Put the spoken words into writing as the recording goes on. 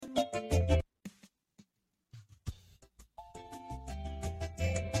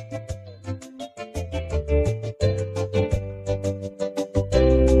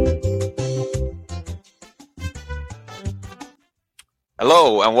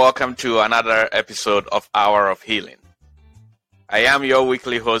Hello and welcome to another episode of Hour of Healing. I am your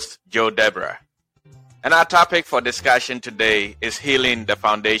weekly host, Joe Deborah. And our topic for discussion today is healing the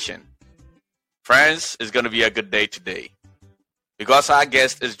foundation. Friends, it's going to be a good day today because our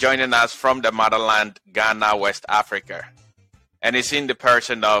guest is joining us from the motherland, Ghana, West Africa. And it's in the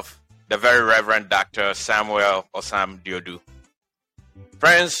person of the Very Reverend Dr. Samuel Osam-Duodu.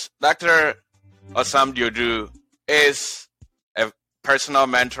 Friends, Dr. Osam-Duodu is a personal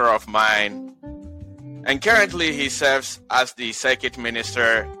mentor of mine, and currently he serves as the circuit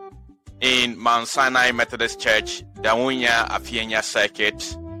minister in Mount Sinai Methodist Church, Dawunya Afienya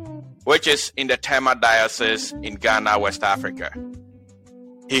Circuit, which is in the Tema Diocese in Ghana, West Africa.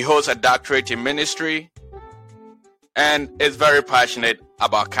 He holds a doctorate in ministry and is very passionate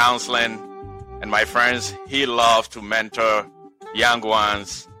about counseling. And my friends, he loves to mentor young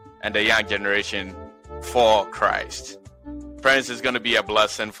ones and the young generation for Christ. Friends, it's going to be a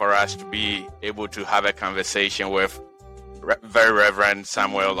blessing for us to be able to have a conversation with Very Reverend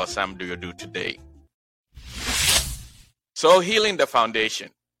Samuel Osam-Duodu today. So, healing the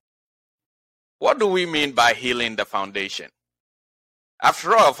foundation. What do we mean by healing the foundation?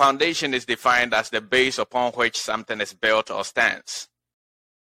 After all, foundation is defined as the base upon which something is built or stands.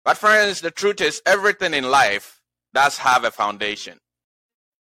 But friends, the truth is everything in life does have a foundation.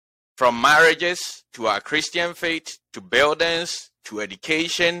 From marriages to our Christian faith, to buildings, to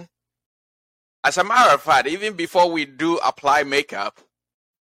education. As a matter of fact, even before we do apply makeup,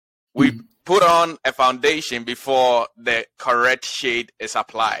 we put on a foundation before the correct shade is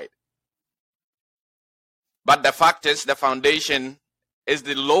applied. But the fact is, the foundation is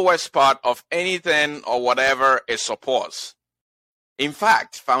the lowest part of anything or whatever it supports. In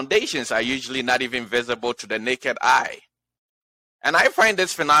fact, foundations are usually not even visible to the naked eye. And I find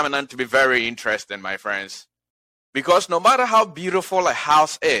this phenomenon to be very interesting, my friends, because no matter how beautiful a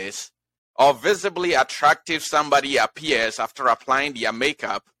house is or visibly attractive somebody appears after applying their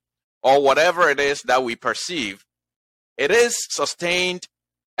makeup or whatever it is that we perceive, it is sustained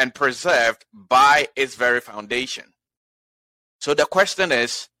and preserved by its very foundation. So the question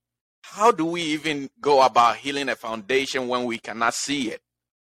is, how do we even go about healing a foundation when we cannot see it?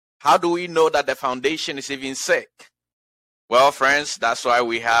 How do we know that the foundation is even sick? Well, friends, that's why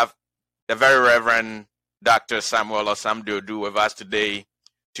we have the Very Reverend Dr. Samuel Osam-Duodu with us today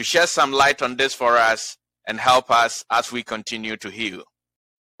to shed some light on this for us and help us as we continue to heal.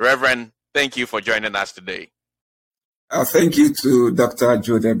 Reverend, thank you for joining us today. Thank you to Dr.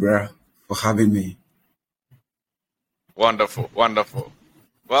 Joe Deborah for having me. Wonderful, wonderful.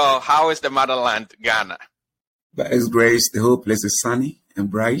 Well, how is the motherland, Ghana? By His grace, the whole place is sunny and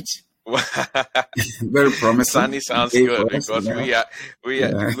bright. Very promising. Sunny sounds good because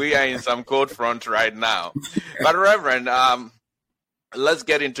we are in some cold front right now. But Reverend, let's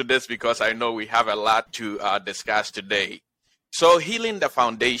get into this because I know we have a lot to discuss today. So healing the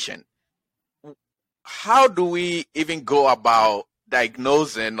foundation. How do we even go about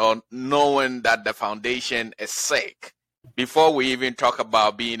diagnosing or knowing that the foundation is sick before we even talk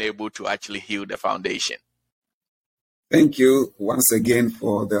about being able to actually heal the foundation? Thank you once again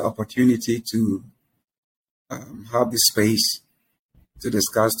for the opportunity to have this space to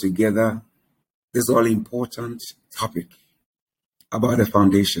discuss together this all-important topic about the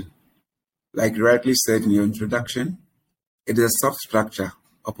foundation. Like you rightly said in your introduction, it is a substructure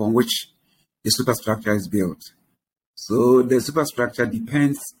upon which the superstructure is built. So the superstructure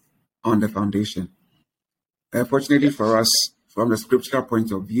depends on the foundation. Fortunately for us, from the scriptural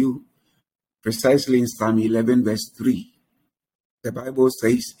point of view, precisely in Psalm 11, verse 3, the Bible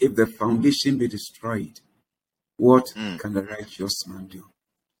says, if the foundation be destroyed, what can the righteous man do?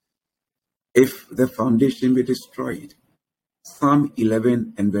 If the foundation be destroyed, Psalm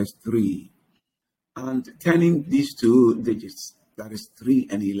 11 and verse 3, and turning these two digits, that is 3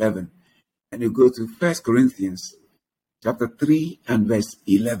 and 11, and you go to 1 Corinthians chapter 3 and verse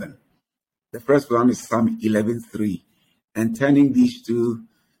 11. The first one is Psalm 11, 3, and turning these two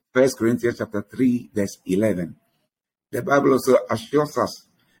 1 Corinthians chapter 3, verse 11. The Bible also assures us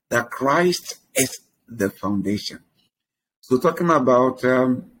that Christ is the foundation. So talking about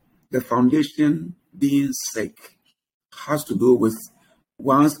the foundation being sick has to do with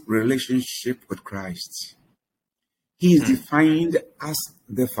one's relationship with Christ. He is defined as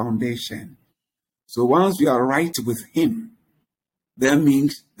the foundation. So once you are right with Him, that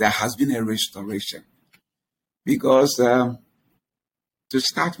means there has been a restoration. Because to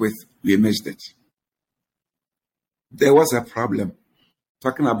start with, we missed it. There was a problem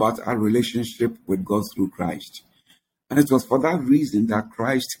talking about our relationship with God through Christ. And it was for that reason that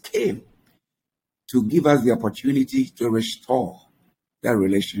Christ came to give us the opportunity to restore that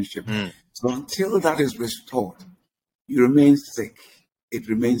relationship. So until that is restored, you remain sick. It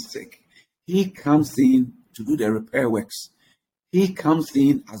remains sick. He comes in to do the repair works. He comes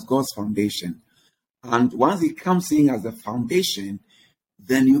in as God's foundation. And once he comes in as the foundation,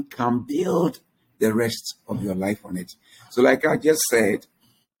 then you can build the rest of your life on it. So like I just said,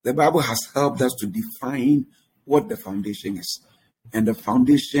 the Bible has helped us to define what the foundation is. And the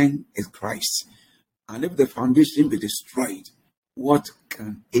foundation is Christ. And if the foundation be destroyed, what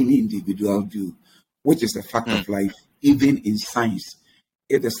can any individual do? Which is a fact of life, even in science.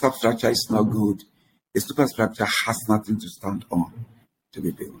 If the substructure is not good, the superstructure has nothing to stand on to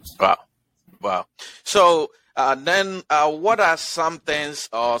be built. Wow. So then what are some things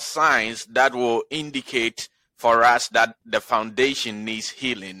or signs that will indicate for us that the foundation needs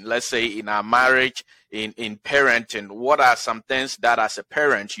healing? Let's say in our marriage, in parenting, what are some things that as a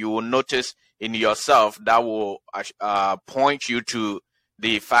parent you will notice in yourself that will point you to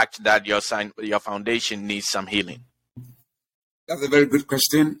the fact that your foundation needs some healing? That's a very good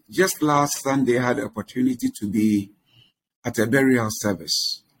question. Just last Sunday, I had the opportunity to be at a burial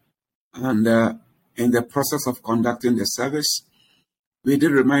service. And in the process of conducting the service, we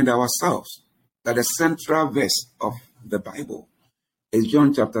did remind ourselves that the central verse of the Bible is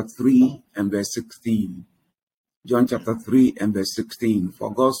John chapter 3 and verse 16. John chapter 3 and verse 16.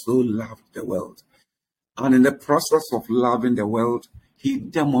 For God so loved the world. And in the process of loving the world, he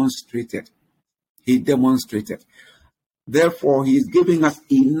demonstrated. Therefore, he is giving us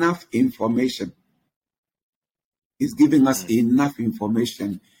enough information. He's giving us enough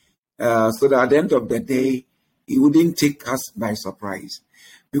information so that at the end of the day, he wouldn't take us by surprise.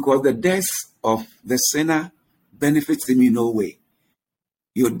 Because the death of the sinner benefits him in no way.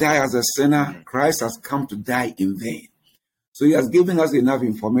 You die as a sinner, Christ has come to die in vain. So he has given us enough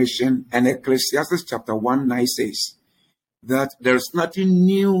information. And Ecclesiastes chapter 1:9 says that there is nothing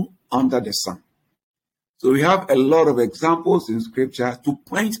new under the sun. So we have a lot of examples in scripture to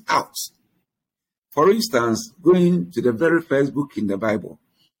point out. For instance, going to the very first book in the Bible,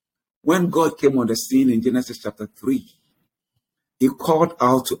 when God came on the scene in Genesis chapter 3, he called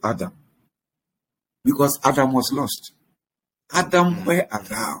out to Adam because Adam was lost. Adam, where art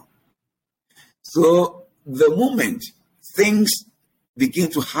thou? So the moment things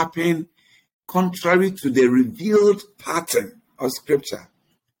begin to happen contrary to the revealed pattern of scripture,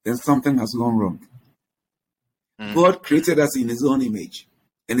 then something has gone wrong. God created us in his own image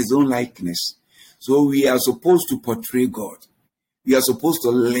and his own likeness. So we are supposed to portray God. We are supposed to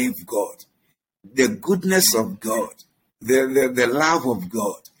live God, the goodness of God, the love of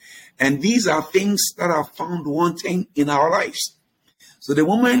God. And these are things that are found wanting in our lives. So the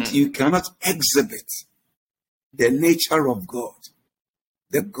moment you cannot exhibit the nature of God,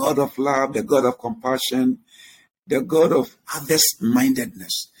 the God of love, the God of compassion, the God of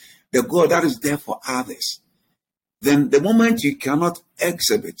others-mindedness, the God that is there for others, then the moment you cannot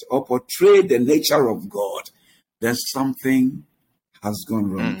exhibit or portray the nature of God, then something has gone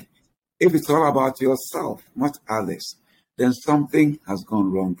wrong. If it's all about yourself, not others, then something has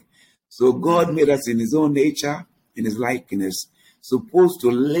gone wrong. So God made us in his own nature, in his likeness, supposed to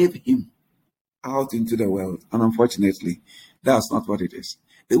live him out into the world. And unfortunately, that's not what it is.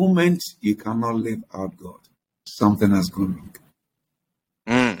 The moment you cannot live out God, something has gone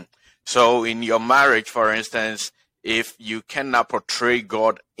wrong. So in your marriage, for instance, if you cannot portray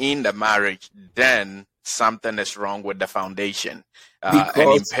God in the marriage, then something is wrong with the foundation.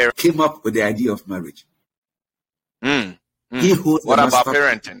 Because he came up with the idea of marriage. What about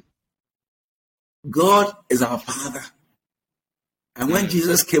parenting? God is our Father. And when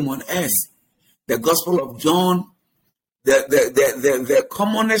Jesus came on earth, the Gospel of John, the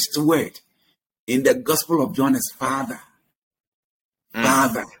commonest word in the Gospel of John is Father.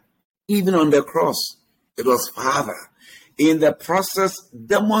 Father. Even on the cross, it was Father. In the process,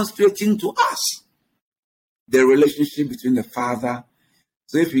 demonstrating to us the relationship between the Father.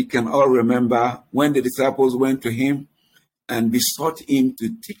 So if we can all remember when the disciples went to him and besought him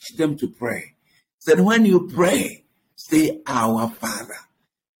to teach them to pray. Said, when you pray, say, our Father.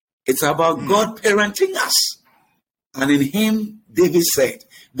 It's about God parenting us. And in him, David said,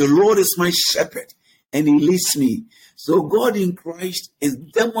 the Lord is my shepherd, and he leads me. So God in Christ is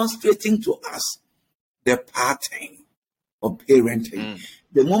demonstrating to us the pattern of parenting.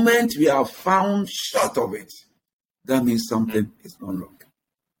 The moment we are found short of it, that means something is gone wrong.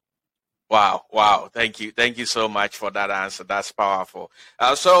 Wow. Thank you so much for that answer. That's powerful.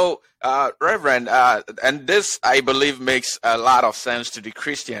 Reverend, and this, I believe, makes a lot of sense to the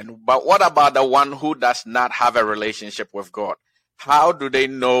Christian. But what about the one who does not have a relationship with God? How do they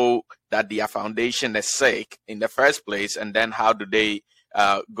know that their foundation is sick in the first place, and then how do they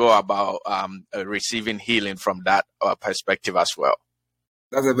go about receiving healing from that perspective as well?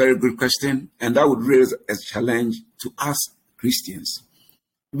 That's a very good question, and that would raise a challenge to us Christians.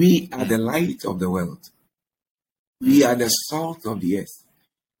 We are the light of the world. We are the salt of the earth.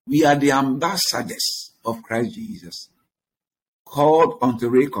 We are the ambassadors of Christ Jesus, called unto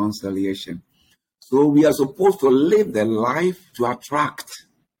reconciliation. So we are supposed to live the life to attract.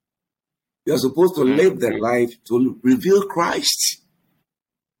 We are supposed to live the life to reveal Christ,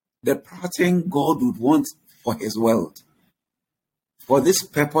 the pattern God would want for his world. For this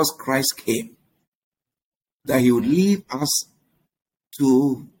purpose, Christ came, that he would leave us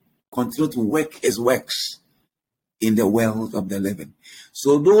to continue to work his works in the world of the living.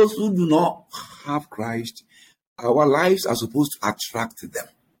 So those who do not have Christ, our lives are supposed to attract them.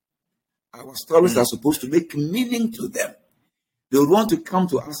 Our stories are supposed to make meaning to them. They would want to come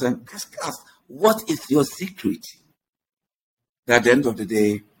to us and ask us, what is your secret? At the end of the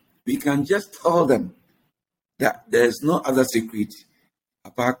day, we can just tell them that there is no other secret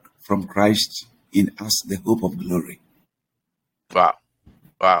apart from Christ in us, the hope of glory. Wow.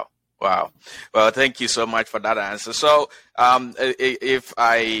 Well, thank you so much for that answer. So, if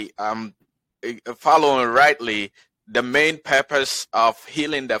I am following rightly, the main purpose of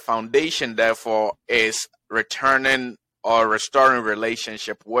healing the foundation, therefore, is returning or restoring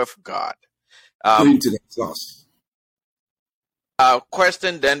relationship with God. Going to the source.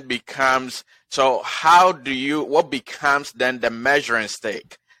 Question then becomes, so what becomes then the measuring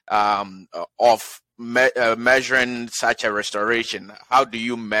stick of measuring such a restoration? How do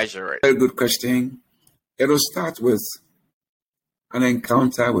you measure it? Very good question. It will start with an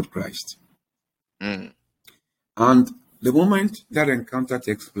encounter with Christ. And the moment that encounter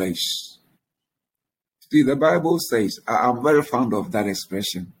takes place, see, the Bible says, I'm very fond of that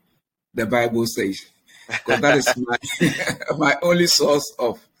expression. The Bible says, because that is my only source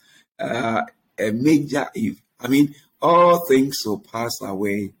of a major if. I mean, all things will pass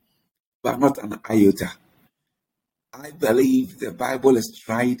away, but not an iota. I believe the Bible is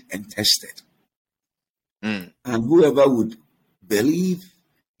tried and tested. And whoever would believe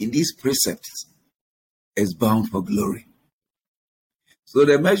in these precepts is bound for glory. So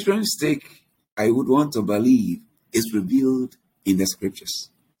the measuring stick I would want to believe is revealed in the scriptures.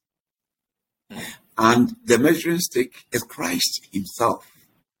 And the measuring stick is Christ himself.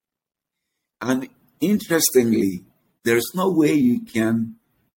 And interestingly, there is no way you can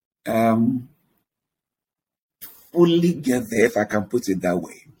fully get there, if I can put it that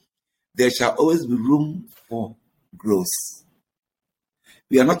way. There shall always be room for growth.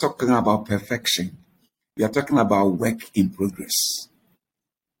 We are not talking about perfection. We are talking about work in progress.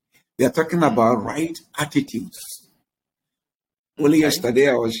 We are talking about right attitudes. Only yesterday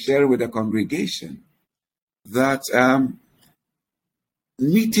I was sharing with the congregation that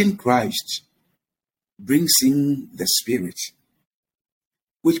meeting Christ brings in the Spirit,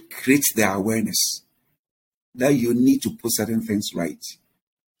 which creates the awareness that you need to put certain things right.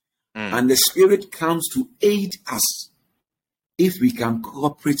 And the Spirit comes to aid us if we can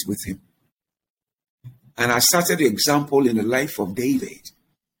cooperate with him. And I started the example in the life of David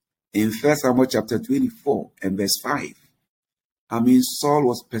in 1 Samuel chapter 24 and verse 5. I mean, Saul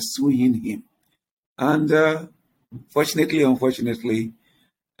was pursuing him. And unfortunately,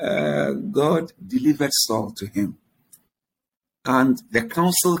 God delivered Saul to him. And the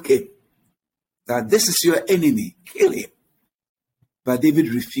counsel came that this is your enemy, kill him. But David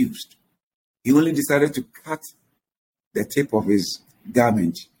refused. He only decided to cut the tip of his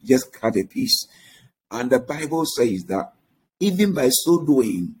garment, just cut a piece. And the Bible says that even by so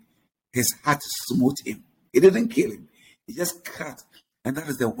doing, his heart smote him. He didn't kill him. He just cut. And that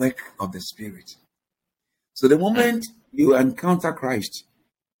is the work of the Spirit. So the moment you encounter Christ,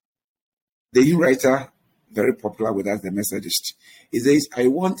 the hymn writer, very popular with us, the Methodist, he says, I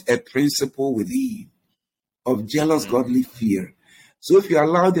want a principle with thee of jealous godly fear. So if you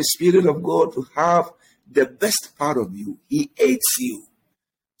allow the Spirit of God to have the best part of you, he aids you.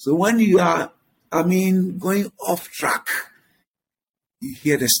 So when you are, going off track, you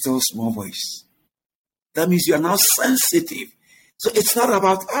hear the still small voice. That means you are now sensitive. So it's not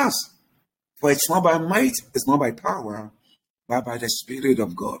about us. For it's not by might, it's not by power, but by the Spirit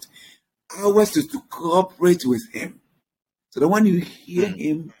of God. Ours is to cooperate with him. So that when you hear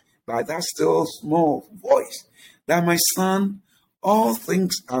him by that still small voice, that my son, all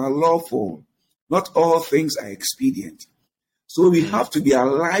things are lawful, not all things are expedient. So we have to be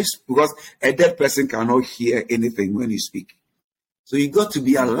alive, because a dead person cannot hear anything when you speak. So you got to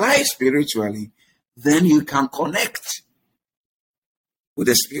be alive spiritually, then you can connect. with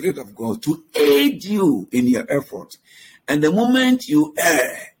the Spirit of God to aid you in your effort. And the moment you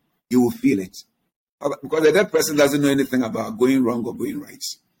err, you will feel it. Because the dead person doesn't know anything about going wrong or going right.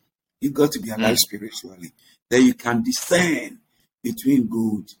 You've got to be alive spiritually. Then you can discern between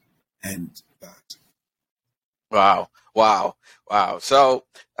good and bad. Wow. So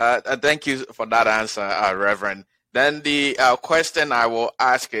thank you for that answer, Reverend. Then the question I will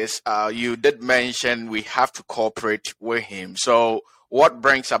ask is, you did mention we have to cooperate with him. So what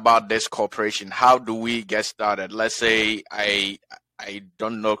brings about this cooperation? How do we get started? Let's say I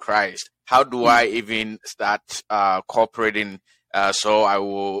don't know Christ. How do I even start cooperating so I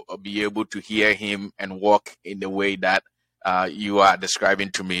will be able to hear him and walk in the way that you are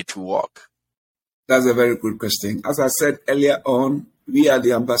describing to me to walk? That's a very good question. As I said earlier on, we are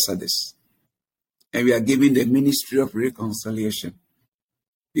the ambassadors. And we are given the ministry of reconciliation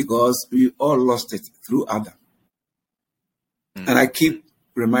because we all lost it through Adam. And I keep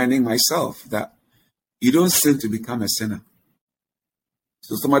reminding myself that you don't sin to become a sinner.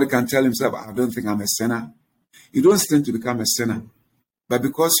 So somebody can tell himself, I don't think I'm a sinner. You don't sin to become a sinner. But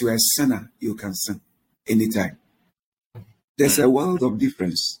because you are a sinner, you can sin anytime. There's a world of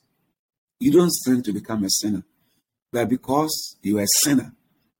difference. You don't sin to become a sinner. But because you are a sinner,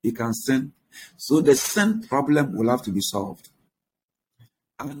 you can sin. So the sin problem will have to be solved.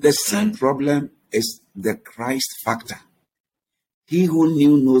 And the sin problem is the Christ factor. He who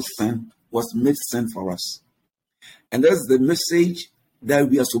knew no sin was made sin for us. And that's the message that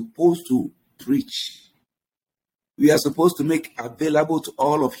we are supposed to preach. We are supposed to make available to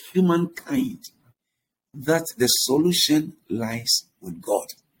all of humankind that the solution lies with God.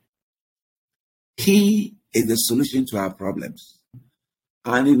 He is the solution to our problems.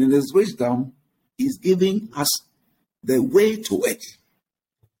 And in his wisdom, he's giving us the way to it.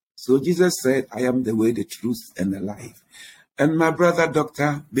 So Jesus said, I am the way, the truth, and the life. And my brother,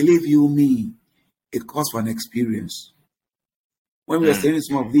 doctor, believe you me, it calls for an experience. When we are saying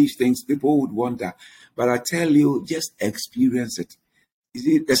some of these things, people would wonder. But I tell you, just experience it. You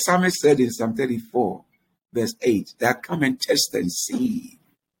see, the psalmist said in Psalm 34, verse 8, that come and test and see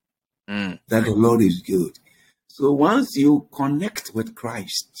that the Lord is good. So once you connect with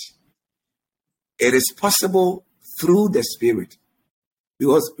Christ, it is possible through the Spirit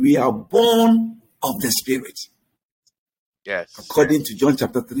because we are born of the Spirit. Yes. According to John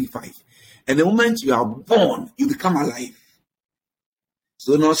chapter 3:5. And the moment you are born, you become alive.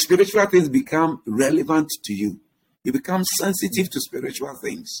 So now spiritual things become relevant to you. You become sensitive to spiritual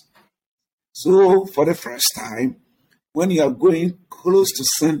things. So for the first time, when you are going close to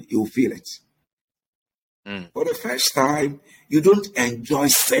sin, you'll feel it. For the first time, you don't enjoy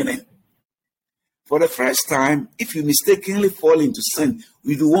sinning. For the first time, if you mistakenly fall into sin,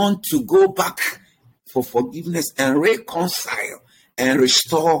 you want to go back for forgiveness and reconcile and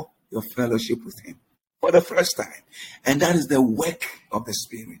restore your fellowship with him. For the first time. And that is the work of the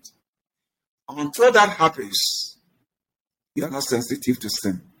Spirit. Until that happens, you are not sensitive to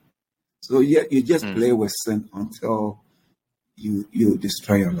sin. So you just play with sin until you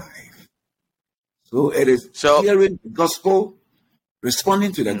destroy your life. So it is hearing the gospel,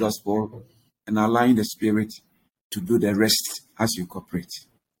 responding to the gospel, and allowing the Spirit to do the rest as you cooperate.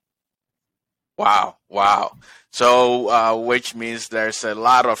 Wow. So, which means there's a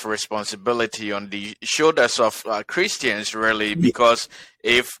lot of responsibility on the shoulders of Christians, really, because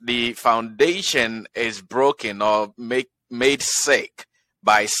if the foundation is broken or made sick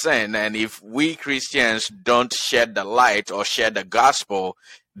by sin, and if we Christians don't shed the light or share the gospel,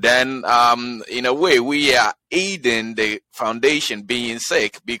 then in a way we are aiding the foundation being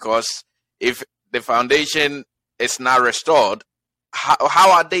sick, because if the foundation is not restored,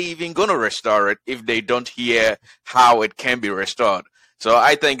 how are they even going to restore it if they don't hear how it can be restored? So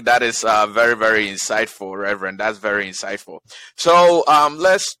I think that is very, very insightful, Reverend. That's very insightful. So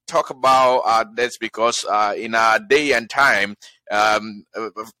let's talk about this, because in our day and time,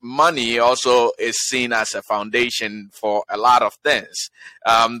 money also is seen as a foundation for a lot of things.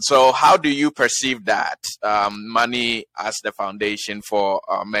 So how do you perceive that, money as the foundation for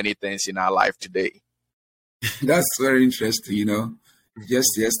many things in our life today? That's very interesting.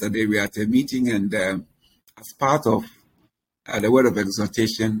 Just yesterday we were at a meeting, and as part of the word of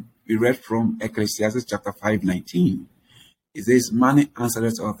exhortation, we read from Ecclesiastes chapter 5:19. It says, money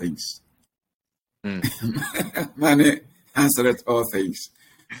answereth all things. Money answereth all things.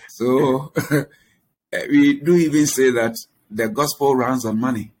 So we do even say that the gospel runs on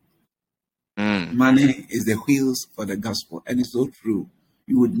money. Money is the wheels for the gospel, and it's so true.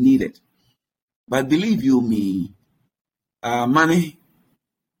 You would need it. But believe you me, money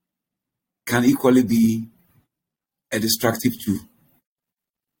can equally be a destructive tool.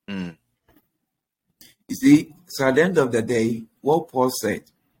 Mm. You see, so at the end of the day, what Paul said,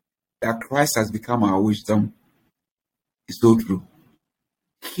 that Christ has become our wisdom, is so true.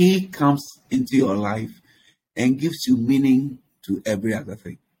 He comes into your life and gives you meaning to every other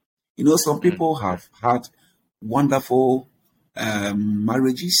thing. You know, some Mm. people have had wonderful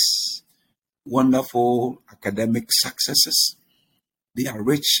marriages, wonderful academic successes. They are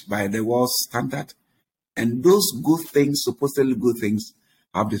rich by the world's standard. And those good things, supposedly good things,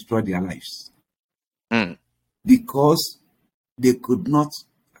 have destroyed their lives Mm. because they could not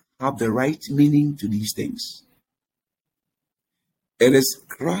have the right meaning to these things. It is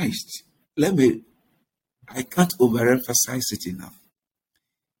Christ. I can't overemphasize it enough.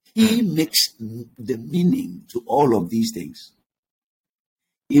 He Mm. makes the meaning to all of these things.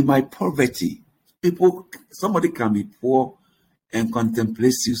 In my poverty, somebody can be poor and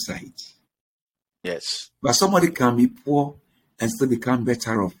contemplate suicide, Yes. but somebody can be poor and still become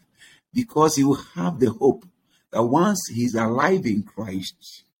better off because he will have the hope that once he's alive in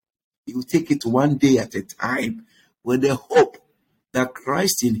Christ, he will take it one day at a time with the hope that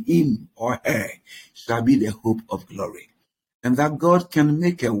Christ in him or her shall be the hope of glory. And that God can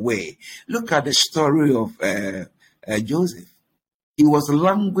make a way. Look at the story of Joseph. He was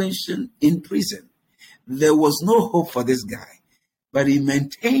languishing in prison. There was no hope for this guy, but he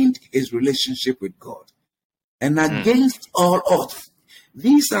maintained his relationship with God. And Mm. against all odds,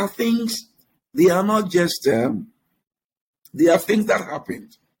 these are things, they are not just, they are things that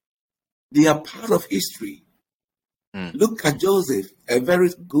happened. They are part of history. Mm. Look at Joseph, a very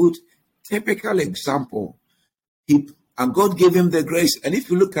good, typical example. And God gave him the grace. And if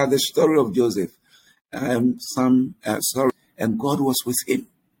you look at the story of Joseph, and God was with him.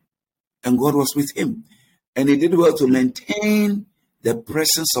 And God was with him. And he did well to maintain the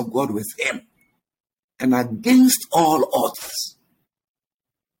presence of God with him. And against all odds,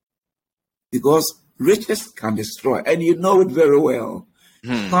 because riches can destroy, and you know it very well.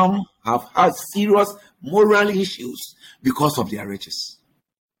 Mm. Some have had serious moral issues because of their riches.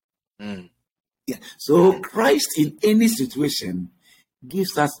 Mm. Yeah. So Christ in any situation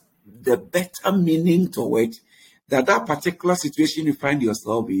gives us the better meaning to it, that particular situation you find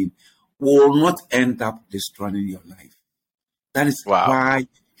yourself in will not end up destroying your life. That is Wow. why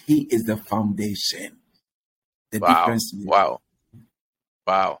he is the foundation. The Wow. difference. Wow.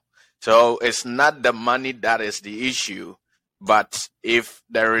 Wow. So it's not the money that is the issue, but if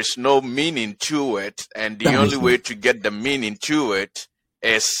there is no meaning to it, and the That only is way it. to get the meaning to it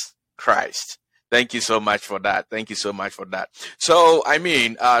is Christ. Thank you so much for that. Thank you so much for that. So, I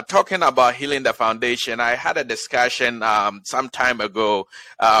mean, talking about healing the foundation, I had a discussion some time ago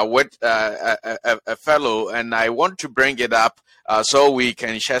with a fellow, and I want to bring it up so we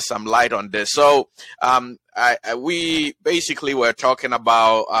can shed some light on this. So, we basically were talking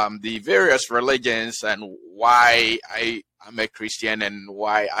about the various religions and why I'm a Christian and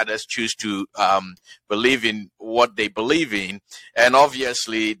why others choose to believe in what they believe in. And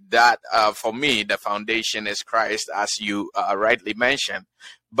obviously that for me, the foundation is Christ, as you rightly mentioned.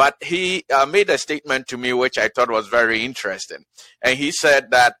 But he made a statement to me, which I thought was very interesting. And he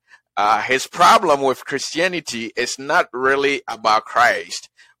said that his problem with Christianity is not really about Christ,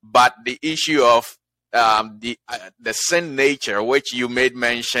 but the issue of the sin nature, which you made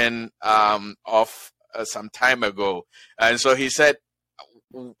mention of some time ago. And so he said,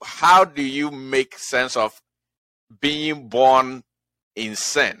 how do you make sense of being born in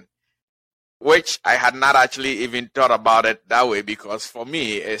sin? Which I had not actually even thought about it that way, because for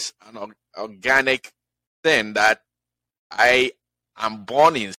me, it's an organic thing that I am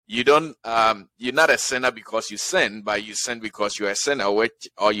born in. You don't, you're not a sinner because you sin, but you sin because you're a sinner,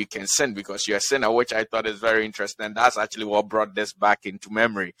 or you can sin because you're a sinner, which I thought is very interesting. That's actually what brought this back into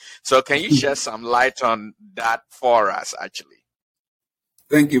memory. So can you shed some light on that for us, actually?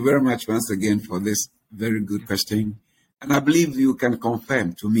 Thank you very much once again for this very good question. And I believe you can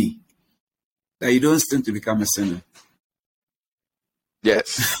confirm to me that you don't sin to become a sinner,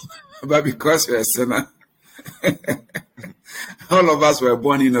 Yes. but because you're a sinner, all of us were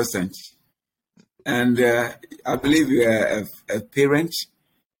born innocent. And I believe you are a parent.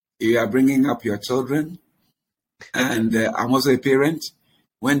 You are bringing up your children. And I'm also a parent.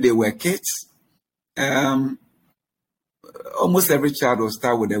 When they were kids, almost every child will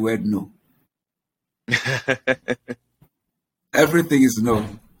start with the word no. Everything is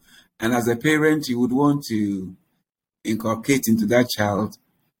no. And as a parent, you would want to inculcate into that child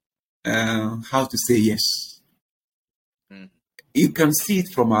how to say yes. Mm. You can see it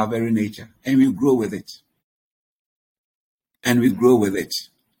from our very nature, and we grow with it. And we grow with it.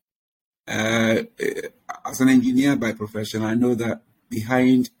 As an engineer by profession, I know that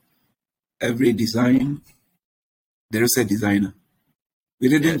behind every design, there is a designer. We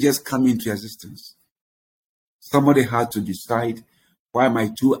didn't just come into existence. Somebody had to decide why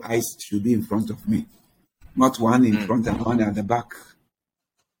my two eyes should be in front of me, not one in front and one at the back.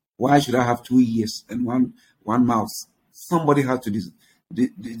 Why should I have 2 ears and one mouth? Somebody had to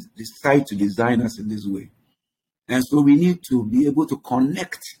decide to design us in this way. And so we need to be able to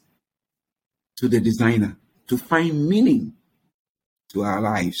connect to the designer to find meaning to our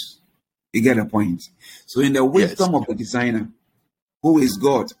lives. You get a point? So in the wisdom of the designer, who is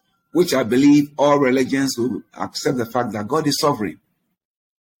God, which I believe all religions will accept the fact that God is sovereign.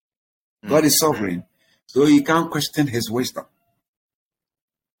 God is sovereign. So you can't question his wisdom.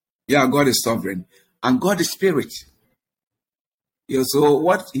 Yeah, God is sovereign. And God is spirit. Yeah, so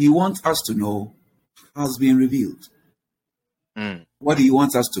what he wants us to know has been revealed. What he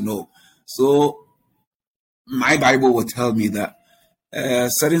wants us to know. So my Bible will tell me that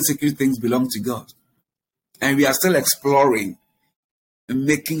certain secret things belong to God. And we are still exploring and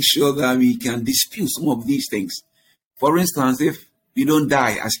making sure that we can dispute some of these things. For instance, if we don't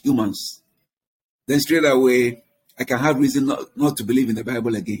die as humans, then straight away I can have reason not to believe in the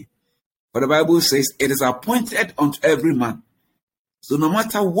Bible again. But the Bible says it is appointed unto every man. So no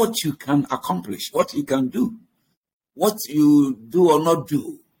matter what you can accomplish, what you can do, what you do or not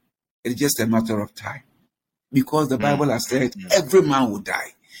do, it's just a matter of time. Because the Bible has said every man will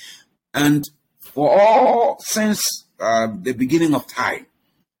die. And for all, since the beginning of time,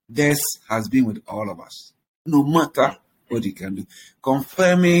 death has been with all of us, no matter what you can do.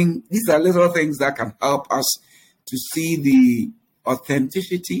 Confirming, these are little things that can help us to see the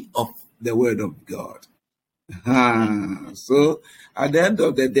authenticity of the Word of God. So at the end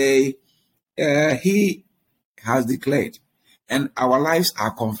of the day, he has declared, and our lives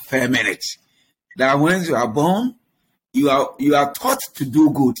are confirming it, that when you are born, you are taught to do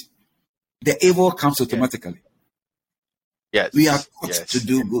good. The evil comes automatically. Yes. We are taught to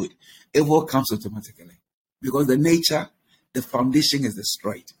do good. Evil comes automatically. Because the nature, the foundation is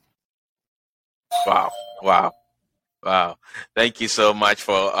destroyed. Wow. Thank you so much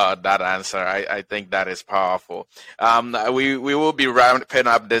for that answer. I think that is powerful. We will be wrapping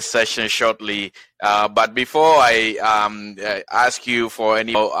up this session shortly. But before I ask you for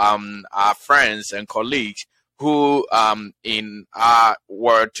any our friends and colleagues who in our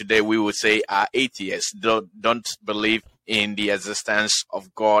world today we would say are atheists, don't believe in the existence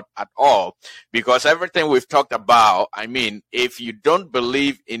of God at all, because everything we've talked about, I mean, if you don't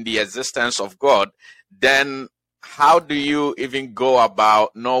believe in the existence of God, then how do you even go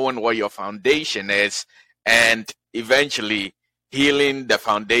about knowing what your foundation is and eventually healing the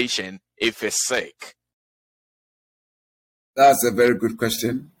foundation if it's sick? That's a very good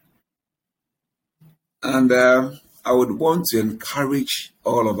question. And I would want to encourage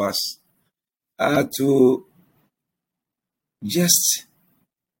all of us to just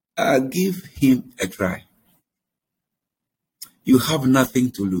give him a try. You have nothing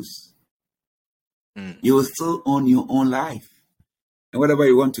to lose. You will still own your own life. And whatever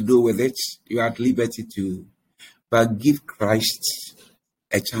you want to do with it, you are at liberty to. But give Christ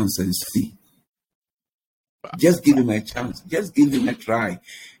a chance and see. Just give him a chance. Just give him a try.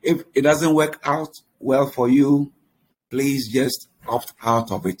 If it doesn't work out well for you, please just opt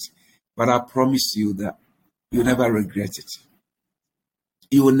out of it. But I promise you that you'll never regret it.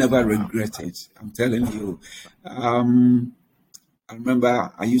 You will never regret it. I'm telling you. I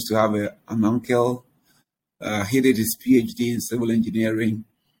remember I used to have an uncle. He did his PhD in civil engineering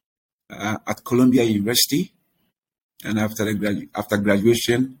at Columbia University. And after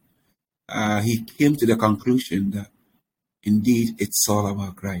graduation, he came to the conclusion that indeed it's all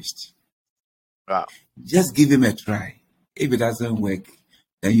about Christ. Wow. Just give him a try. If it doesn't work,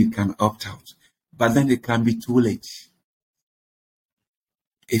 then you can opt out. But then it can be too late.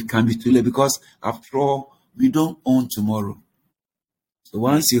 It can be too late because after all, we don't own tomorrow. So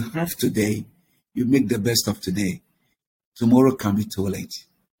once you have today, you make the best of today. Tomorrow can be too late.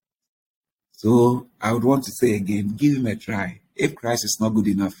 So I would want to say again, give him a try. If Christ is not good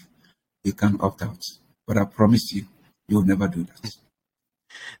enough, you can opt out. But I promise you, you will never do that.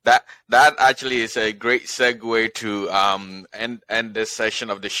 That actually is a great segue to end this session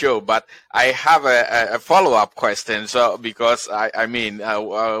of the show. But I have a follow-up question. So because I mean,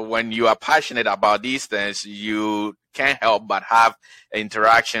 when you are passionate about these things, you can't help but have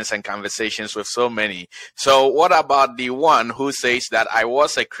interactions and conversations with so many. So what about the one who says that I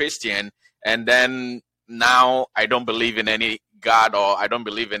was a Christian and then now I don't believe in any God or I don't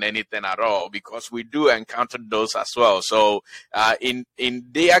believe in anything at all? Because we do encounter those as well. So in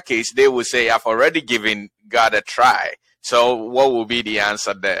their case, they will say, I've already given God a try. So what will be the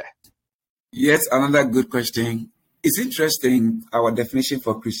answer there? Yes, another good question. It's interesting, our definition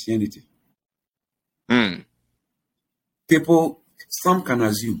for Christianity. People, some can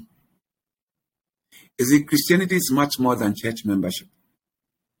assume, Christianity is much more than church membership.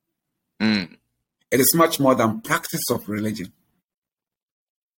 It is much more than practice of religion.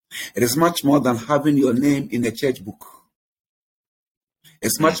 It is much more than having your name in the church book.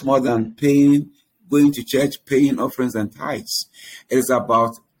 It's much more than going to church, paying offerings and tithes. It is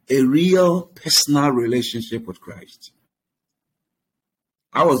about a real personal relationship with Christ.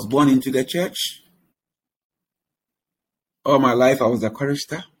 I was born into the church. All my life I was a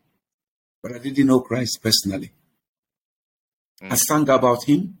chorister, but I didn't know Christ personally. I sang about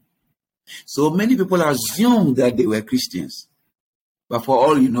him. So many people assume that they were Christians, but for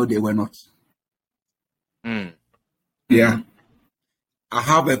all you know, they were not. Yeah. I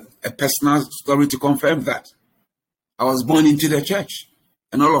have a personal story to confirm that. I was born into the church,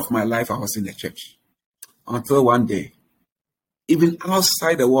 and all of my life I was in the church. Until one day, even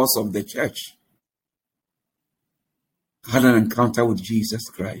outside the walls of the church, I had an encounter with Jesus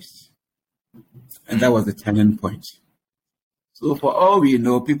Christ. And that was the turning point. So for all we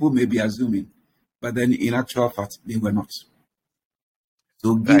know, people may be assuming, but then in actual fact, they were not.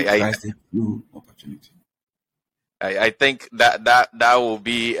 So give Christ a true opportunity. I think that will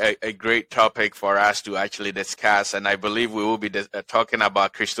be a great topic for us to actually discuss, and I believe we will be talking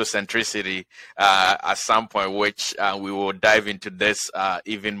about Christocentricity at some point, which we will dive into this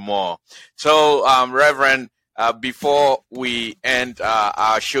even more. So, Reverend, before we end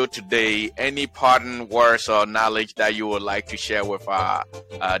our show today, any parting words or knowledge that you would like to share with our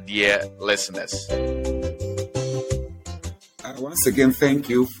dear listeners? Once again, thank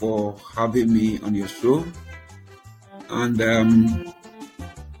you for having me on your show. And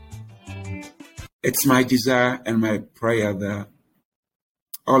it's my desire and my prayer that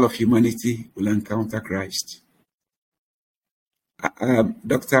all of humanity will encounter Christ.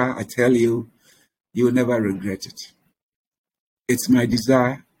 Doctor, I tell you, you will never regret it. It's my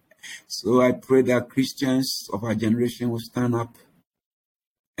desire. So I pray that Christians of our generation will stand up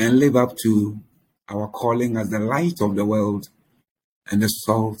and live up to our calling as the light of the world and the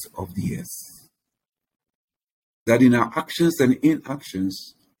salt of the earth. That in our actions and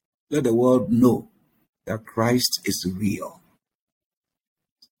inactions, let the world know that Christ is real.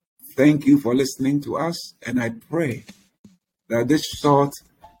 Thank you for listening to us, and I pray that this short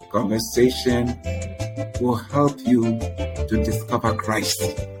conversation will help you to discover Christ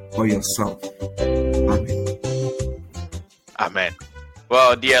for yourself. Amen. Amen.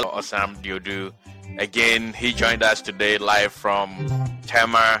 Well, dear Osam-Duodu, again, he joined us today live from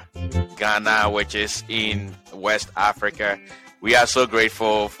Tema, Ghana, which is in West Africa. We are so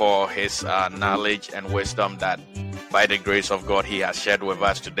grateful for his knowledge and wisdom that by the grace of God he has shared with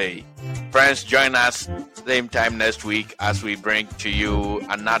us today. Friends, join us same time next week as we bring to you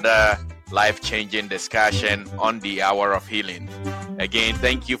another life-changing discussion on the Hour of Healing. Again,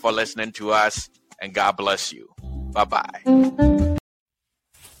 thank you for listening to us, and God bless you. Bye-bye.